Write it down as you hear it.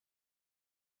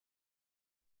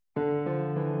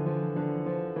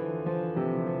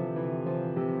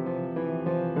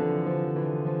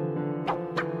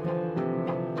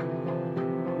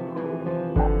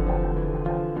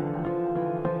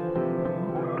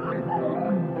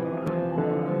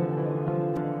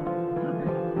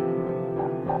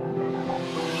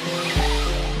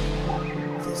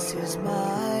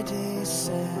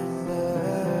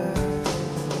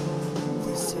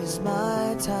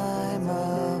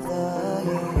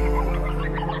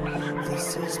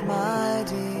my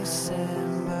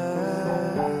December.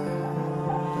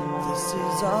 This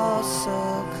is all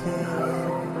so clear.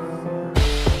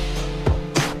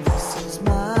 This is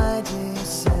my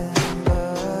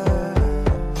December.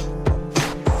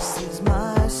 This is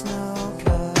my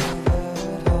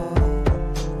snow-covered home.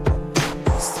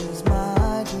 This is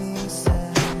my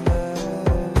December.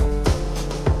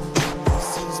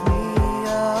 This is me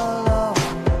alone.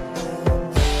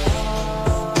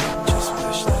 Just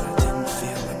wish that I didn't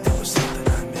feel like there was something I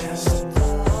missed.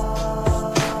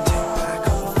 Take back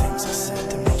all the things I said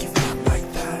to make you feel like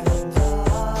that.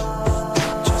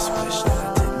 Just wish that I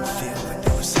didn't feel like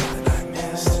there was something I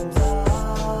missed.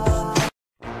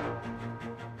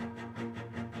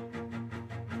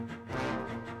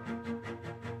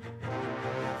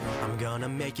 I'm gonna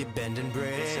make it bend and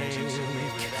break.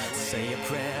 Say a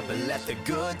prayer, but let the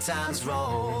good times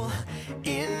roll.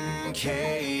 In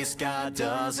case God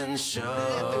doesn't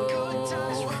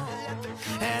show.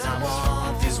 And I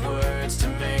want these words to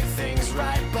make things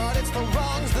right, but it's the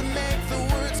wrongs that make the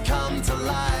words come to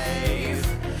life.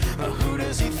 Who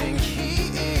does he think he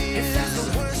is? If that's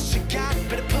the worst you got,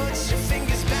 better put your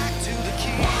fingers back to the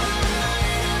key. One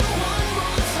night and one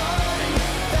more time.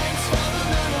 Thanks for the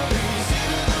memories,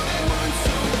 even though they weren't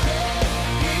so great.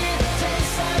 It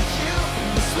tastes like you,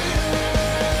 sweeter.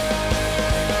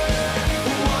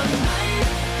 One night,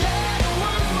 yeah,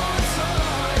 one more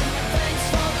time. Thanks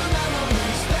for the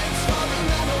memories, thanks for the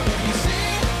memories.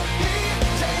 It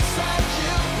tastes like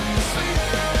you,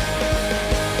 sweeter.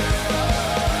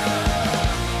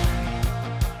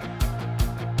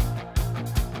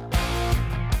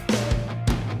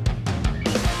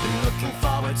 Been looking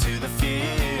forward to the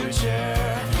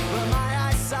future, but my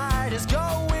eyesight is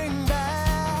going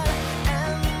bad,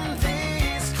 and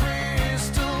this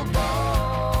crystal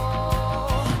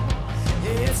ball,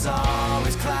 it's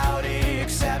always cloudy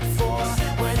except for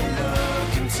when you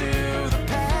look into the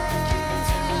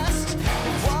past.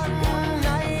 One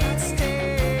night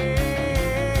stand,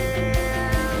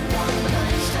 one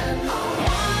night stand,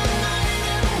 one night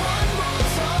and one more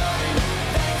time.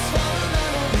 Thanks for the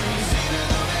memories, even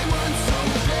though they weren't so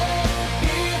great.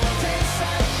 It tastes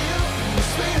like you,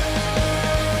 sweeter.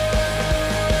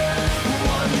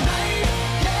 One night,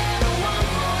 yeah, one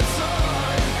more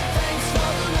time. Thanks for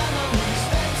the memories,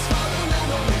 thanks for the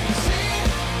memories.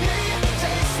 It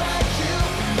tastes like you,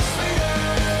 sweeter.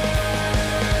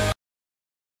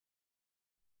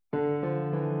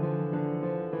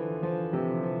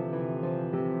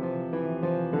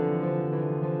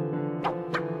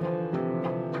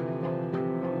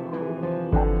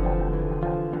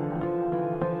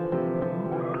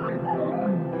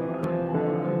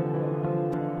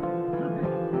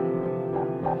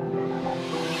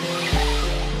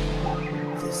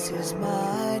 This is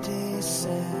my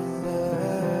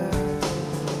December.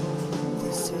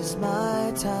 This is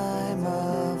my time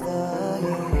of the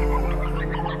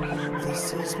year.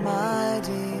 This is my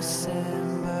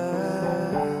December.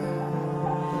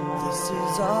 This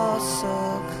is all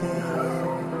so clear.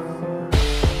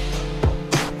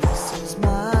 This is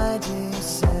my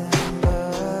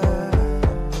December.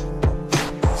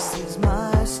 This is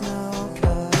my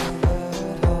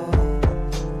snow-covered home.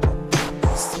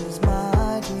 This is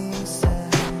my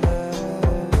December.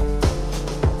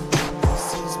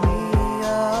 This is me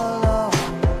alone.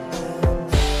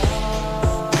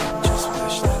 Just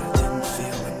wish that I didn't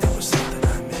feel like there was something I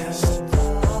missed.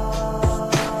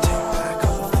 Take back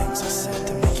all the things I said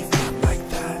to make you feel like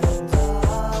that.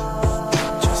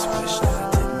 Just wish that I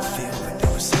didn't feel like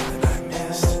there was something I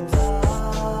missed.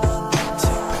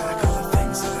 Take back all the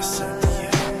things that I said to you.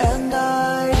 And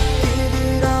I'd give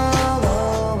it all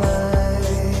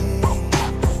away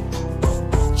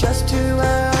just to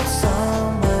have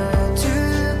somewhere to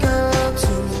go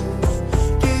to.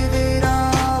 Give it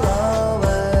all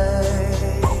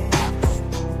away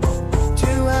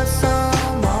to have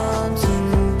someone to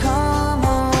come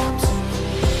home to.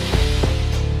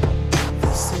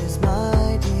 This is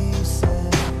my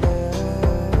December.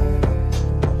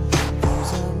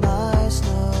 These are my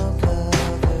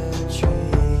snow-covered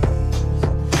trees.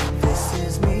 This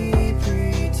is me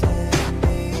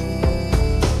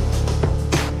pretending.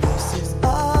 This is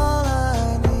all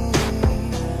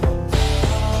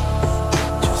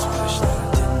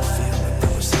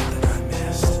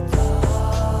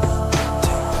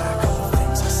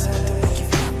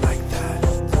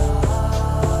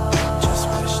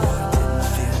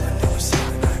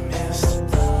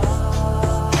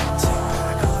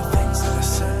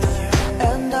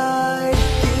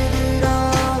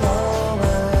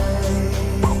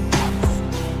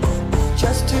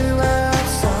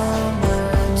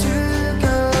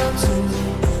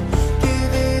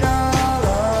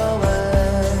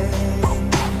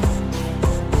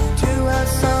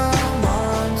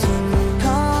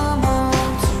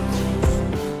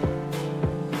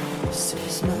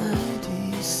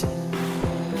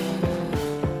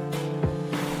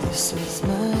This is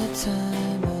my